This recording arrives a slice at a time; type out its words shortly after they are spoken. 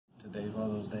today is one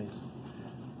of those days.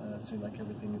 It seemed like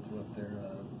everything you threw up there,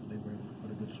 they were able to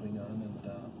put a good swing on, and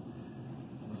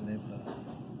wasn't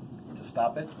able to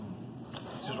stop it.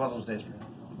 It's just one of those days for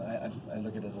him. I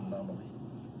look at it as an anomaly.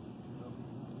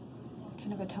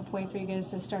 Kind of a tough way for you guys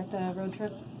to start the road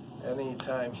trip?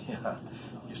 Anytime, yeah,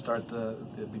 you start the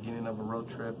beginning of a road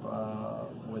trip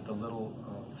with a little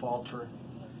falter,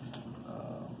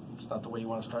 it's not the way you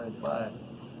want to start it, but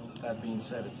that being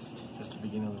said, it's just the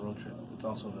beginning of the road trip. It's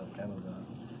also the kind of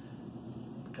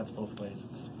it cuts both ways.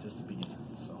 It's just the beginning,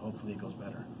 so hopefully it goes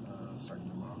better starting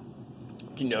tomorrow.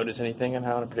 Do you notice anything on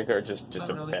how in particular, or just Not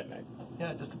a really. bad night?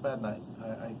 Yeah, just a bad night.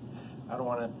 I don't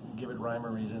want to give it rhyme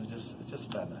or reason. It's just a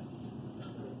bad night.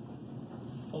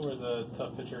 Fulmer's a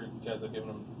tough pitcher. You guys have given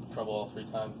him trouble all 3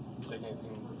 times. Take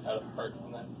anything out of heart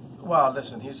from that? Well,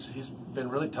 listen, he's been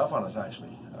really tough on us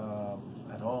actually.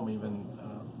 At home, even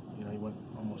he went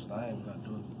almost 9.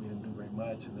 We didn't do very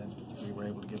much, and then we were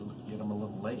able to get him a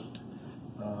little late.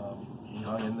 He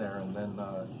hung in there, and then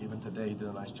even today he did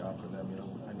a nice job for them.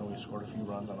 I know he scored a few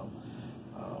runs on them,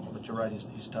 but you're right.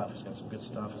 He's tough. He's got some good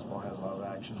stuff. His ball has a lot of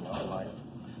action, a lot of life,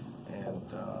 and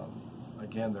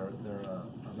again, they're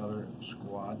another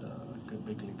squad, a good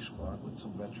big league squad with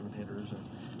some veteran hitters, and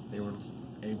they were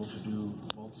able to do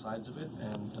both sides of it.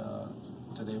 And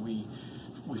today we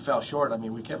fell short. I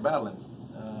mean, we kept battling.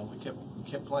 We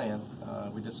kept playing.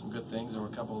 We did some good things. There were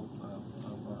a couple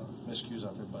of miscues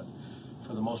out there, but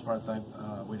for the most part,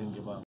 we didn't give up.